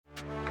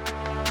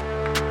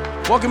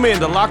Welcome in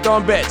to Locked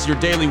On Bets, your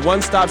daily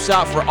one-stop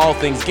shop for all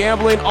things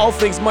gambling, all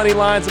things money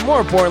lines, and more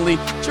importantly,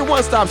 it's your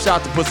one-stop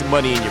shop to put some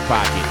money in your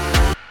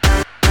pocket.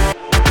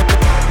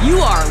 You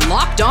are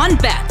Locked On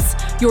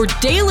Bets, your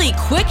daily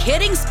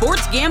quick-hitting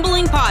sports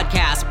gambling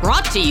podcast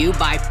brought to you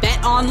by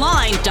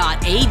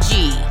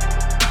BetOnline.ag.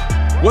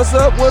 What's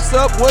up?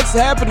 What's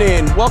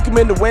happening? Welcome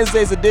into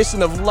Wednesday's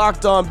edition of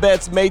Locked On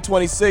Bets, May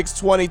 26,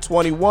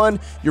 2021.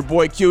 Your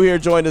boy Q here,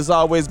 joined as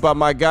always by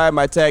my guy,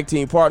 my tag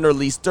team partner,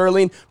 Lee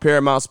Sterling,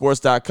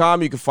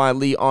 ParamountSports.com. You can find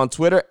Lee on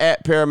Twitter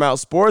at Paramount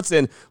Sports.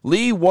 And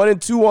Lee,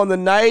 1-2 on the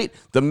night.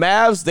 The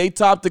Mavs, they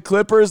topped the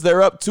Clippers.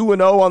 They're up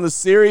 2-0 on the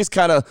series.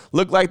 Kind of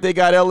look like they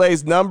got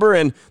LA's number.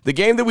 And the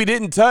game that we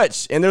didn't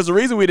touch, and there's a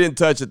reason we didn't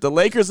touch it, the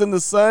Lakers and the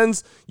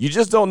Suns, you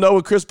just don't know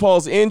with Chris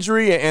Paul's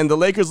injury, and the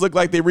Lakers look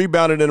like they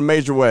rebounded in a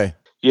major way.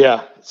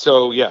 Yeah.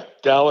 So,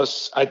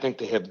 Dallas, I think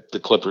they have the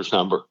Clippers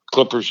number.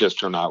 Clippers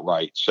just are not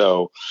right.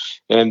 So,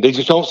 and they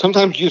just don't,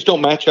 sometimes you just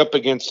don't match up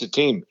against the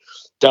team.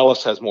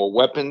 Dallas has more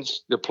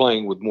weapons. They're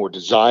playing with more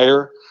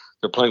desire.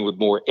 They're playing with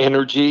more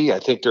energy. I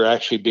think they're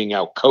actually being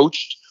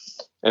outcoached.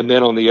 And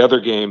then on the other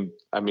game,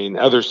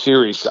 other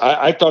series,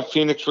 I thought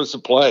Phoenix was the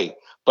play,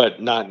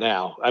 but not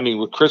now.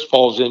 With Chris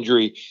Paul's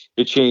injury,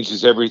 it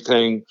changes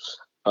everything.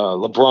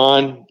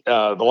 LeBron,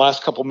 the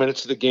last couple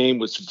minutes of the game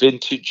was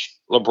vintage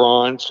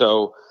LeBron,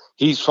 so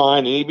he's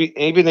fine. And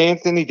even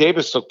Anthony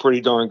Davis looked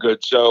pretty darn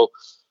good. So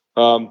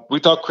we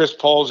thought Chris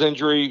Paul's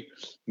injury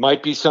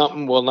might be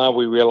something. Well, now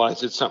we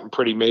realize it's something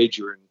pretty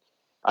major. And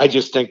I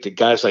just think that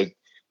guys like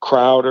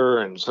Crowder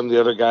and some of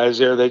the other guys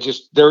there,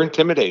 they're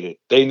intimidated.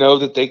 They know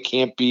that they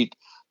can't beat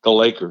the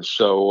Lakers.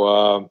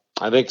 So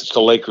I think it's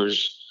the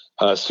Lakers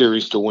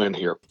series to win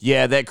here.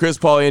 Yeah, that Chris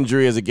Paul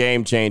injury is a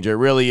game changer. It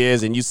really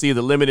is. And you see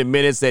the limited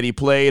minutes that he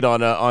played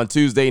on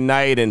Tuesday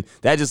night, and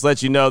that just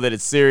lets you know that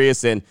it's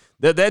serious. And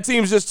that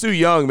team's just too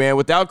young, man.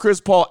 Without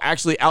Chris Paul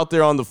actually out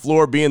there on the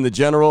floor being the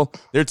general,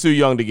 they're too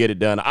young to get it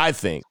done, I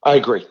think. I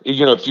agree.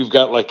 If you've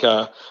got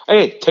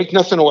hey, take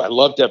nothing away. I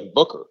love Devin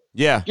Booker.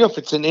 Yeah. If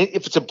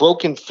it's a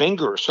broken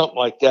finger or something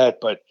like that,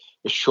 but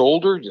the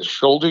shoulder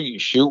you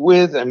shoot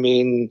with,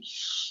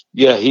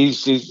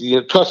 he's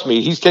trust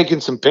me, he's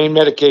taking some pain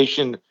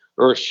medication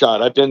or a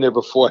shot. I've been there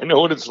before. I know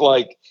what it's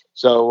like.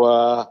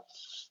 So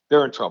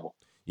they're in trouble.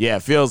 Yeah,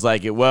 it feels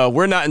like it. Well,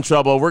 we're not in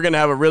trouble. We're going to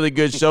have a really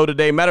good show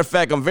today. Matter of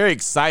fact, I'm very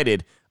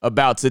excited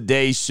about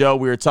today's show.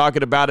 We were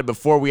talking about it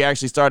before we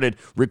actually started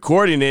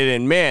recording it.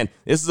 And man,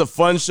 this is a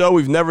fun show.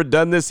 We've never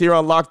done this here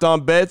on Locked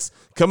On Bets.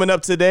 Coming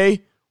up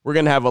today, we're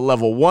going to have a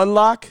level 1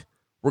 lock.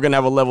 We're going to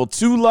have a level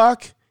 2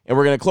 lock. And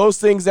we're going to close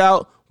things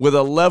out with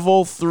a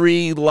level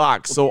 3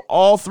 lock. So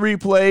all 3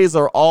 plays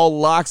are all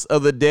locks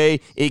of the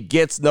day. It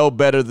gets no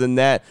better than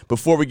that.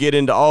 Before we get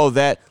into all of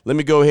that, let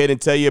me go ahead and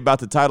tell you about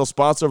the title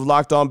sponsor of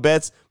Locked On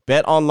Bets,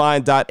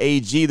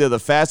 BetOnline.ag. They're the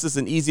fastest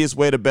and easiest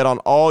way to bet on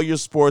all your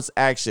sports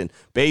action.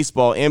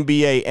 Baseball,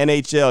 NBA,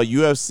 NHL,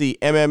 UFC,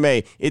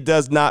 MMA. It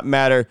does not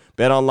matter.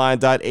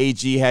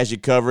 BetOnline.ag has you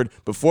covered.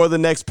 Before the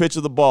next pitch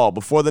of the ball,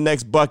 before the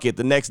next bucket,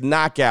 the next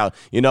knockout,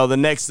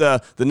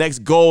 the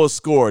next goal is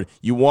scored,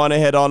 you want to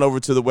head on over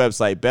to the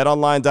website,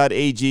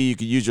 BetOnline.ag. You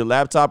can use your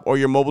laptop or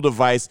your mobile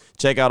device.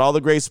 Check out all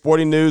the great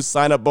sporting news,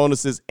 sign-up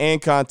bonuses,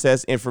 and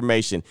contest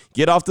information.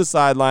 Get off the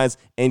sidelines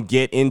and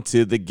get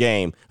into the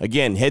game.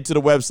 Again, head to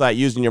the website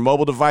using your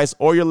mobile device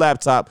or your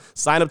laptop.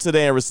 Sign up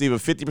today and receive a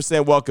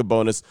 50% welcome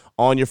bonus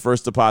on your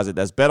first deposit.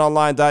 That's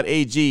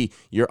betonline.ag,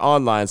 your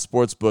online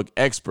sportsbook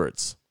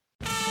experts.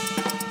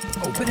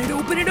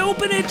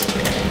 Open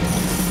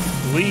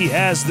it. Lee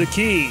has the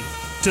key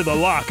to the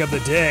lock of the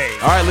day.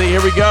 All right, Lee,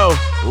 here we go.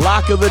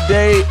 Lock of the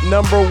day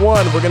number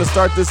 1. We're going to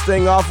start this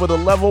thing off with a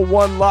level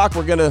 1 lock.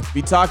 We're going to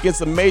be talking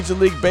some Major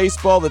League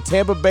Baseball. The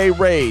Tampa Bay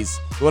Rays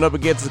going up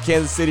against the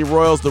Kansas City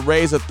Royals. The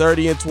Rays are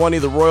 30-20.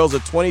 The Royals are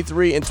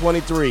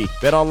 23-23.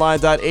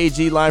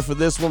 BetOnline.ag line for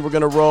this one. We're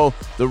going to roll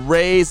the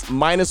Rays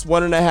minus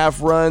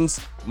 1.5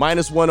 runs,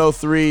 minus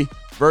 103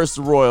 versus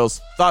the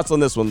Royals. Thoughts on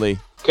this one, Lee?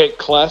 Okay,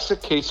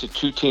 classic case of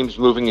two teams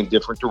moving in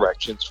different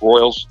directions.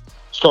 Royals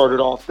started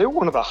off, they were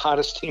one of the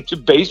hottest teams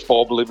in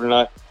baseball, believe it or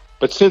not.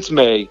 But since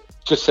May,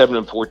 just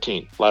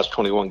 7-14, last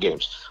 21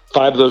 games.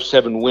 5 of those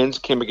 7 wins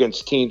came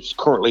against teams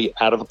currently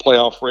out of the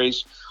playoff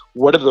race.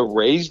 What have the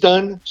Rays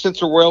done since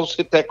the Royals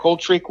hit that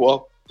cold streak?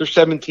 Well, they're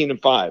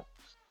 17-5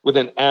 with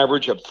an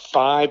average of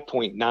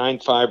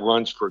 5.95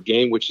 runs per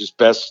game, which is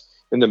best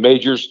in the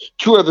majors.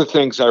 2 other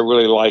things I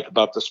really like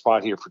about the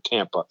spot here for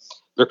Tampa.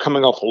 They're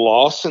coming off a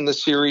loss in the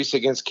series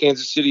against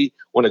Kansas City.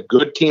 When a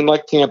good team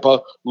like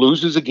Tampa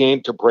loses a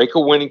game to break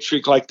a winning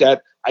streak like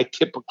that, I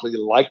typically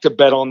like to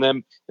bet on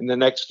them in the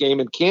next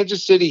game. And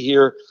Kansas City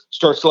here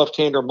starts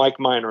left-hander Mike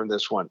Minor in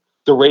this one.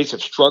 The Rays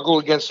have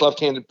struggled against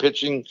left-handed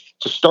pitching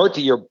to start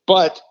the year,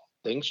 but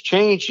things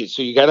change.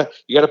 So you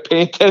gotta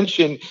pay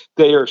attention.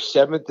 They are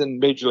 7th in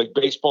Major League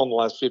Baseball in the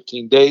last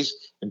 15 days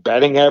in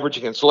batting average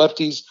against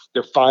lefties.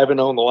 They're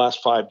 5-0 in the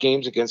last 5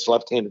 games against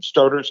left-handed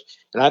starters.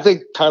 And I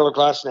think Tyler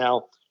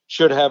Glasnow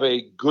should have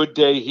a good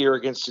day here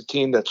against a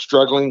team that's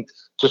struggling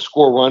to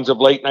score runs of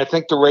late. And I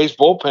think the Rays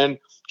bullpen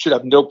should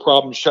have no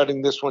problem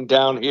shutting this one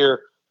down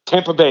here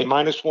Tampa Bay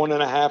minus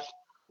 1.5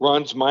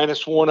 runs,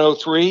 minus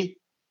 103.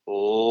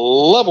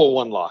 Level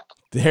 1 lock.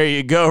 There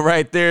you go,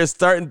 right there.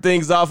 Starting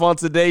things off on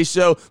today's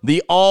show,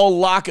 the all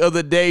lock of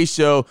the day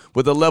show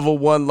with a level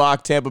 1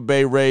 lock, Tampa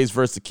Bay Rays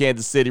versus the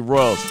Kansas City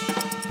Royals.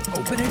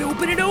 Open it,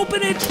 open it,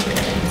 open it.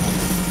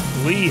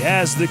 Lee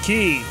has the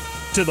key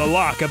to the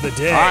lock of the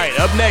day. All right,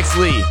 up next,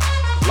 Lee.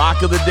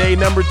 Lock of the day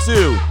number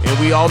 2. And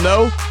we all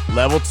know,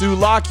 level 2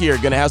 lock here.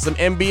 Going to have some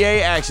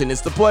NBA action.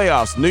 It's the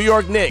playoffs. New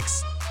York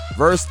Knicks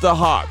versus the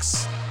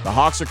Hawks. The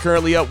Hawks are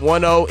currently up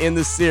 1-0 in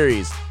the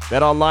series.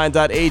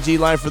 BetOnline.ag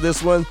line for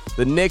this one.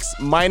 The Knicks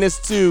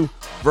 -2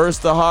 versus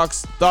the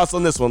Hawks. Thoughts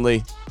on this one,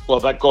 Lee? Well,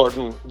 that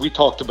Garden, we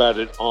talked about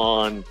it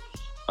on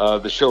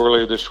the show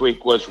earlier this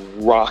week, was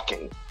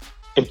rocking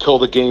until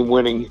the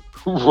game-winning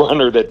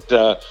runner that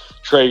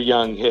Trae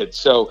Young hit.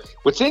 So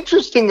what's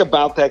interesting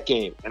about that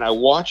game, and I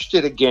watched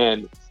it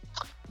again,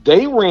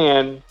 they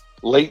ran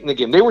late in the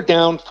game. They were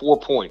down 4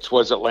 points,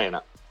 was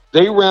Atlanta.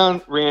 They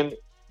ran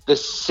the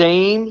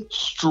same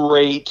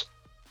straight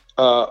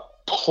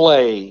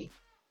play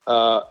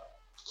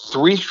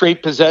 3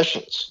 straight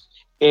possessions,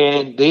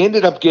 and they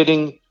ended up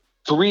getting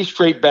 3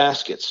 straight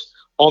baskets.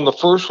 On the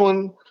first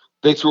one,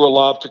 they threw a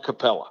lob to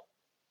Capella.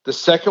 The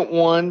second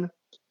one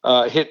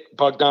hit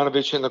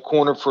Bogdanovich in the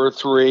corner for a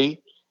 3,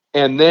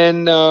 and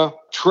then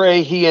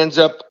Trae, he ends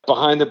up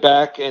behind the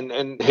back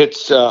and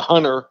hits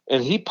Hunter,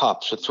 and he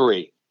pops a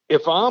 3.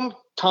 If I'm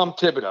Tom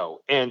Thibodeau,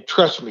 and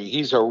trust me,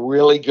 he's a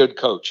really good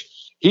coach,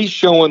 he's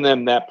showing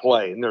them that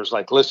play, and there's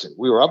like, listen,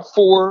 we were up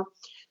 4.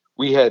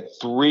 We had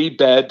 3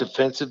 bad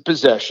defensive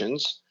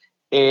possessions,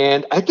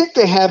 and I think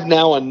they have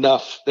now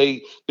enough.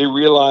 They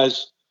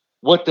realize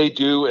what they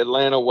do,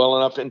 Atlanta, well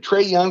enough, and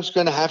Trae Young's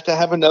going to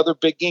have another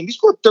big game. He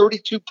scored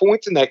 32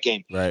 points in that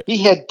game. Right. He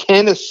had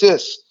 10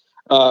 assists.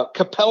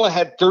 Capella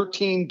had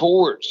 13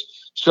 boards.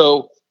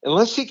 So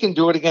unless he can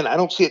do it again, I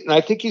don't see it. And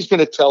I think he's going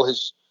to tell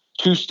his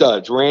 2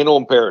 studs, Randall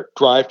and Barrett,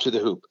 drive to the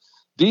hoop.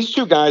 These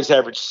 2 guys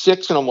averaged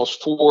 6 and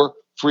almost 4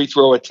 free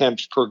throw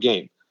attempts per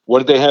game. What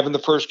did they have in the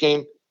first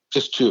game?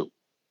 Just 2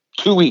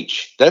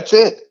 each. That's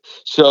it.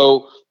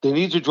 So they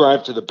need to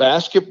drive to the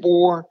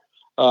basketball.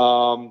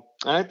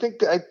 I think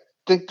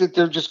that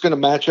they're just going to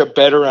match up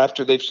better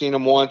after they've seen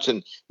them once.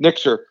 And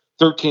Knicks are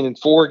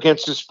 13-4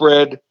 against the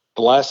spread.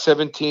 The last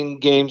 17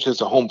 games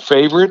as a home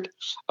favorite.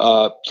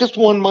 Just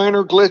one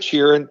minor glitch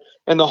here,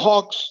 and the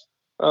Hawks,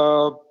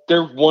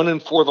 they're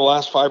 1-4 the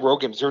last 5 road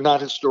games. They're not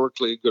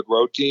historically a good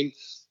road team.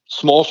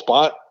 Small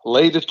spot,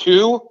 lay the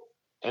 2,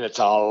 and it's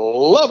a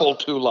level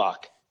 2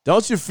 lock.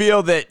 Don't you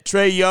feel that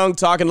Trae Young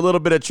talking a little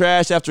bit of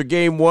trash after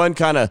game 1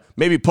 kind of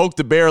maybe poked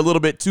the bear a little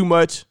bit too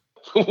much?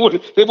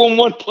 They've won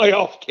 1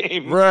 playoff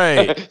game,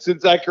 right?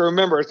 Since I can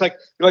remember. It's like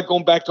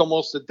going back to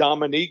almost the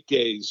Dominique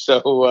days.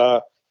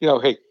 So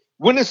hey,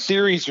 win a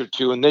series or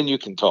 2, and then you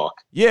can talk.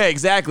 Yeah,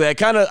 exactly. I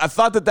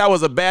thought that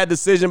was a bad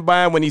decision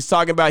by him when he's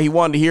talking about he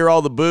wanted to hear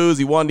all the boos,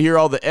 he wanted to hear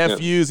all the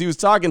FUs. Yeah. He was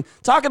talking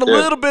a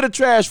little bit of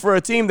trash for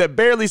a team that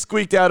barely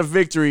squeaked out a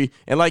victory,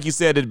 and like you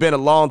said, it had been a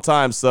long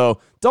time. So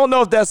don't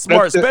know if that's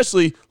smart,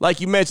 especially like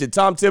you mentioned,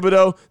 Tom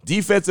Thibodeau,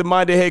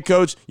 defensive-minded head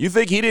coach. You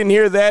think he didn't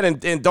hear that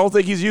and don't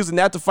think he's using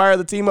that to fire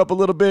the team up a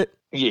little bit?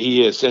 Yeah,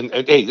 he is. And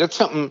hey, that's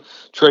something,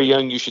 Trae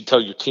Young, you should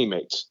tell your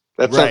teammates.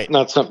 That's right.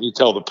 not something you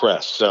tell the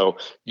press. So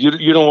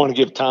you don't want to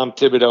give Tom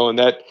Thibodeau and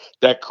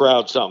that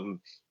crowd something.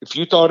 If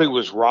you thought he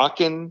was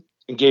rocking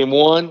in game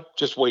 1,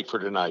 just wait for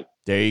tonight.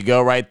 There you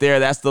go right there.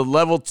 That's the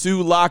level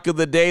 2 lock of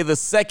the day, the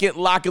second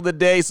lock of the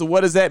day. So what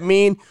does that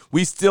mean?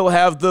 We still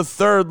have the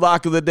third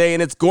lock of the day,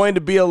 and it's going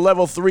to be a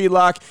level 3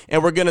 lock,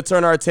 and we're going to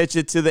turn our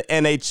attention to the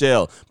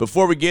NHL.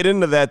 Before we get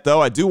into that, though,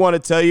 I do want to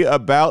tell you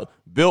about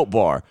Built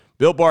Bar.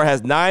 Built Bar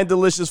has 9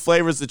 delicious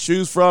flavors to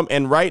choose from,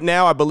 and right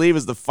now I believe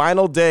is the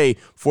final day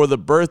for the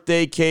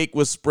birthday cake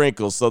with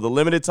sprinkles. So the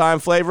limited time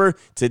flavor,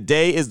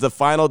 today is the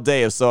final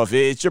day. So if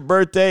it's your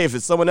birthday, if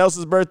it's someone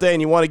else's birthday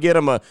and you want to get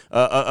them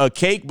a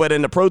cake but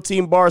in the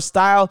protein bar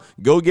style,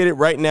 go get it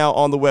right now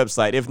on the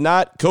website. If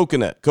not,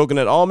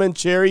 coconut almond,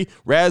 cherry,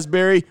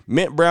 raspberry,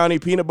 mint brownie,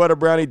 peanut butter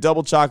brownie,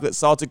 double chocolate,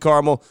 salted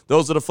caramel.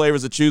 Those are the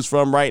flavors to choose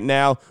from right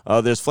now.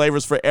 There's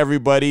flavors for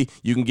everybody.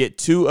 You can get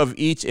 2 of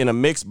each in a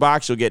mixed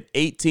box. You'll get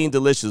 18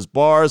 delicious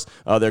bars.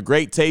 They're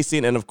great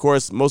tasting, and of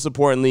course, most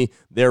importantly,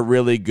 they're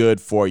really good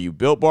for you.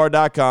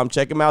 BuiltBar.com.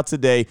 Check them out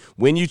today.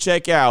 When you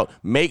check out,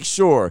 make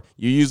sure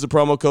you use the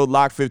promo code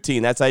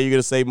LOCK15. That's how you're going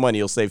to save money.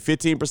 You'll save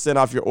 15%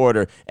 off your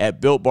order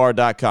at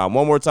BuiltBar.com.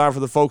 One more time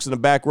for the folks in the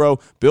back row.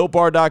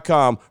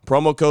 BuiltBar.com.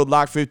 Promo code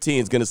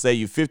LOCK15 is going to save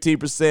you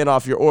 15%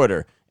 off your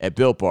order at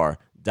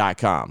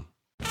BuiltBar.com.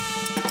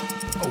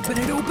 Open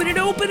it, open it,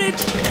 open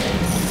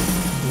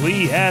it.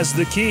 Lee has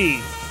the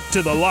key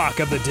to the lock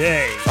of the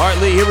day. All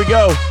right, Lee, here we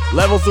go.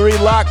 Level 3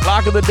 lock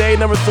of the day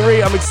number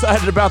 3. I'm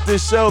excited about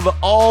this show, the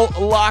All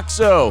Lock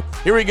Show.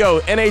 Here we go.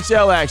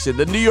 NHL action.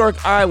 The New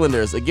York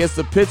Islanders against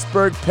the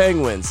Pittsburgh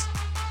Penguins.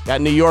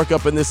 Got New York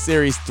up in this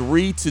series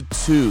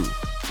 3-2.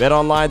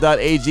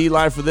 BetOnline.ag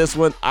line for this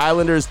one.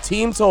 Islanders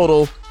team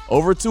total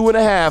over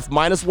 2.5,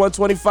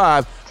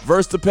 -125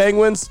 versus the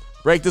Penguins.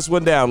 Break this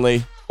one down,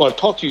 Lee. Well, I've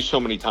talked to you so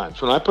many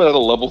times. When I put out a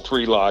level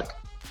 3 lock,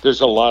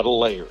 there's a lot of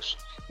layers.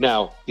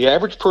 Now, the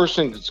average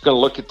person is going to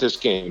look at this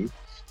game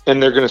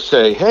and they're going to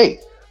say,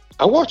 hey,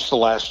 I watched the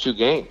last 2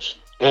 games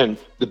and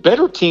the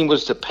better team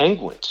was the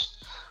Penguins.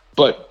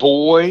 But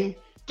boy,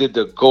 did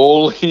the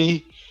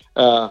goalie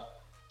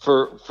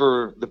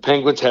for the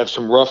Penguins have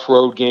some rough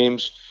road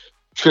games.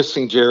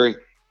 Tristan Jarry,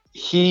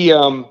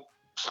 the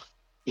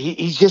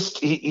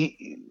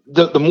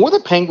more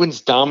the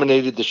Penguins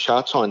dominated the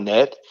shots on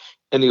net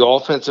and the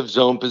offensive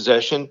zone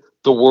possession,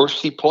 the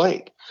worse he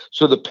played.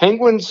 So the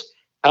Penguins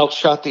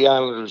outshot the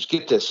Islanders,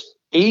 get this,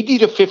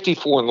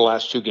 80-54 in the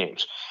last 2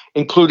 games,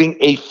 including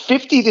a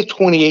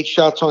 50-28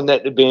 shots on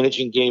net advantage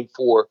in Game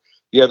 4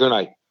 the other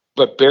night.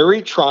 But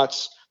Barry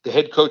Trotz, the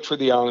head coach for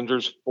the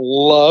Islanders,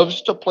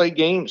 loves to play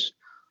games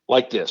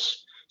like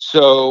this.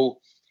 So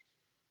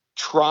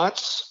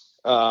Trotz,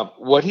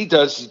 what he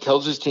does, he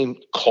tells his team,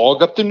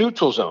 clog up the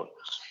neutral zone.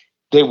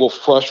 They will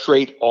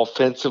frustrate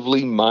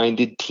offensively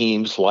minded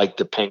teams like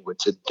the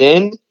Penguins. And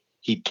then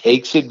he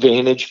takes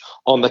advantage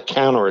on the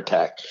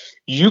counterattack.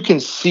 You can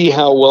see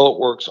how well it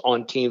works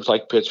on teams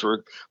like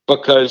Pittsburgh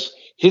because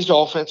his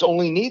offense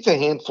only needs a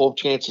handful of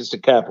chances to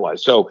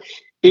capitalize. So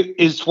it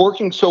is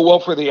working so well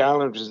for the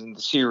Islanders in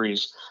the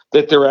series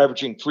that they're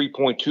averaging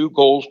 3.2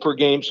 goals per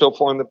game so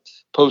far in the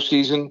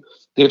postseason.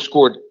 They've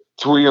scored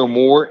 3 or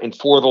more in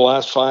 4 of the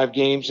last 5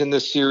 games in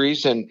this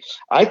series. And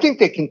I think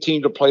they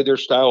continue to play their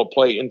style of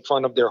play in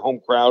front of their home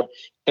crowd.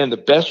 And the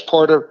best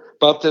part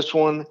about this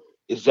one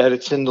is that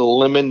it's an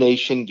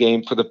elimination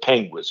game for the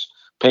Penguins.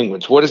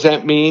 What does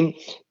that mean?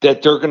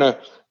 That they're going to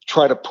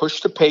try to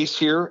push the pace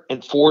here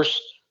and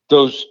force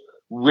those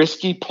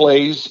risky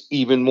plays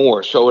even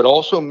more. So it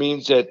also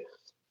means that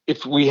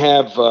if we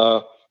have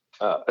a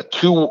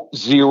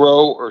 2-0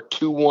 or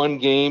 2-1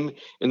 game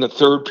in the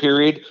third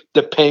period,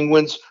 the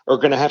Penguins are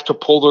going to have to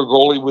pull their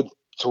goalie with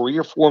 3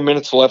 or 4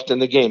 minutes left in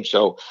the game.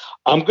 So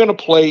I'm going to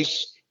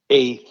place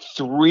a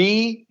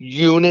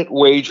 3-unit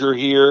wager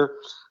here,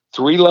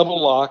 3-level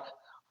lock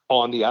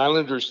on the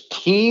Islanders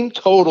team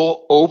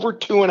total over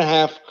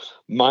 2.5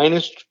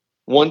 minus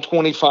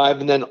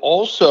 125. And then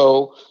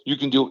also you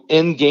can do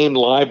in-game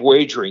live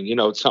wagering. You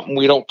know, it's something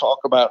we don't talk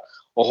about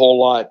a whole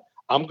lot.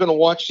 I'm going to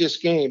watch this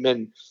game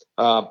and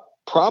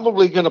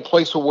probably going to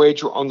place a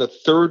wager on the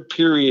third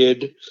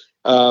period.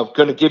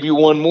 Going to give you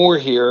one more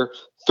here.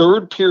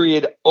 Third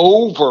period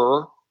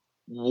over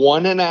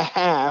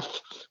 1.5,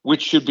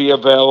 which should be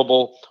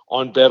available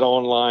on Bet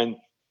Online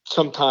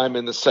sometime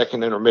in the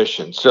second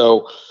intermission.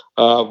 So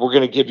we're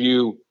going to give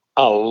you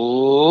a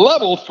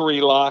level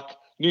 3 lock.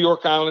 New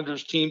York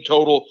Islanders team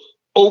total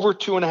over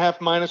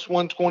 2.5 minus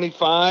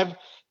 125.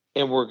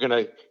 And we're going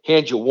to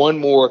hand you one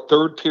more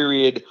third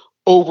period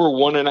over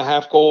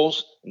 1.5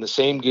 goals in the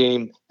same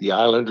game, the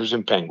Islanders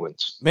and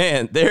Penguins.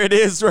 Man, there it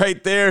is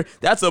right there.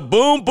 That's a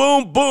boom,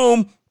 boom,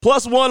 boom,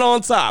 plus 1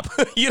 on top.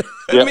 You know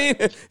what I mean?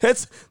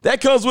 That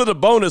comes with a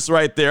bonus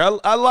right there.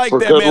 I like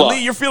that, man. Luck.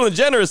 Lee, you're feeling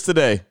generous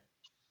today.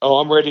 Oh,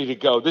 I'm ready to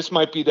go. This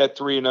might be that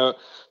 3-0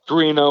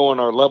 on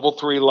our level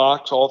 3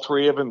 locks, all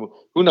 3 of them.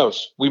 Who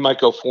knows? We might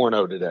go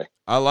 4-0 today.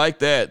 I like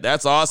that.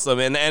 That's awesome.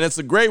 And it's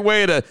a great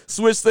way to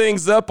switch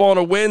things up on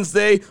a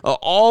Wednesday.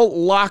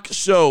 All lock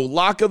show.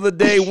 Lock of the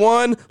day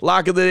 1,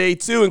 lock of the day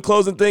 2, and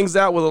closing things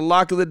out with a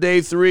lock of the day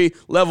 3,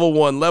 level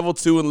 1, level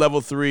 2, and level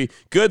 3.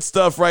 Good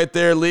stuff right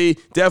there, Lee.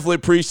 Definitely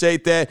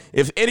appreciate that.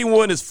 If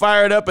anyone is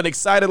fired up and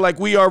excited like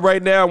we are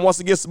right now and wants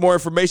to get some more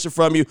information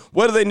from you,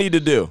 what do they need to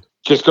do?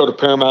 Just go to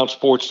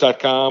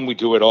ParamountSports.com. We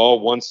do it all.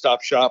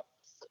 One-stop shop.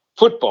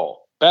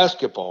 Football,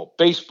 basketball,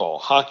 baseball,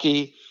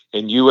 hockey,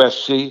 and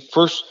UFC.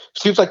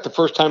 Seems like the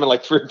first time in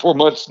like 3 or 4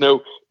 months,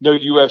 no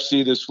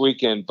UFC this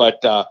weekend. But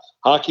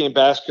hockey and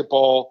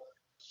basketball,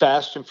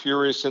 fast and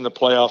furious in the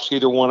playoffs,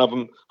 either one of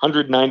them,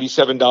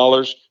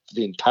 $197 for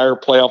the entire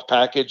playoff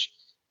package.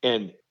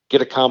 And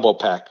get a combo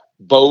pack,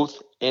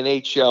 both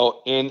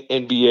NHL and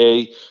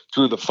NBA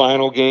through the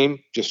final game,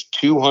 just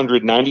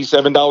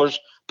 $297.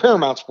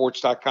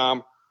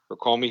 ParamountSports.com, or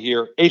call me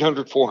here,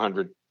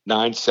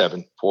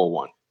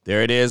 800-400-9741.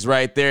 There it is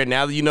right there.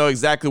 Now that you know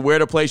exactly where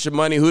to place your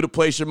money, who to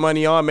place your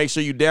money on, make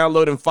sure you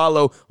download and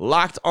follow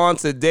Locked On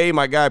Today.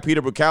 My guy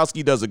Peter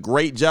Bukowski does a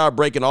great job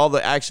breaking all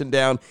the action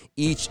down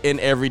each and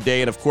every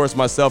day. And, of course,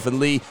 myself and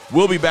Lee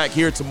will be back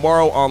here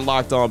tomorrow on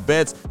Locked On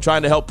Bets,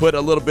 trying to help put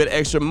a little bit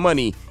extra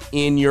money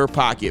in your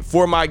pocket.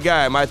 For my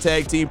guy, my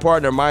tag team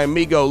partner, my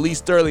amigo, Lee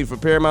Sterling from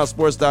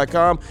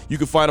ParamountSports.com. You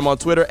can find him on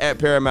Twitter at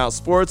Paramount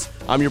Sports.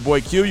 I'm your boy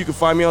Q. You can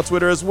find me on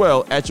Twitter as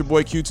well at your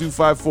boy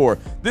Q254.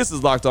 This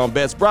is Locked On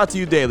Bets, brought to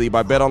you daily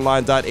by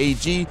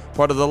BetOnline.ag,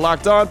 part of the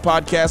Locked On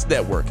Podcast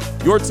Network.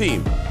 Your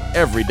team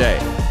every day.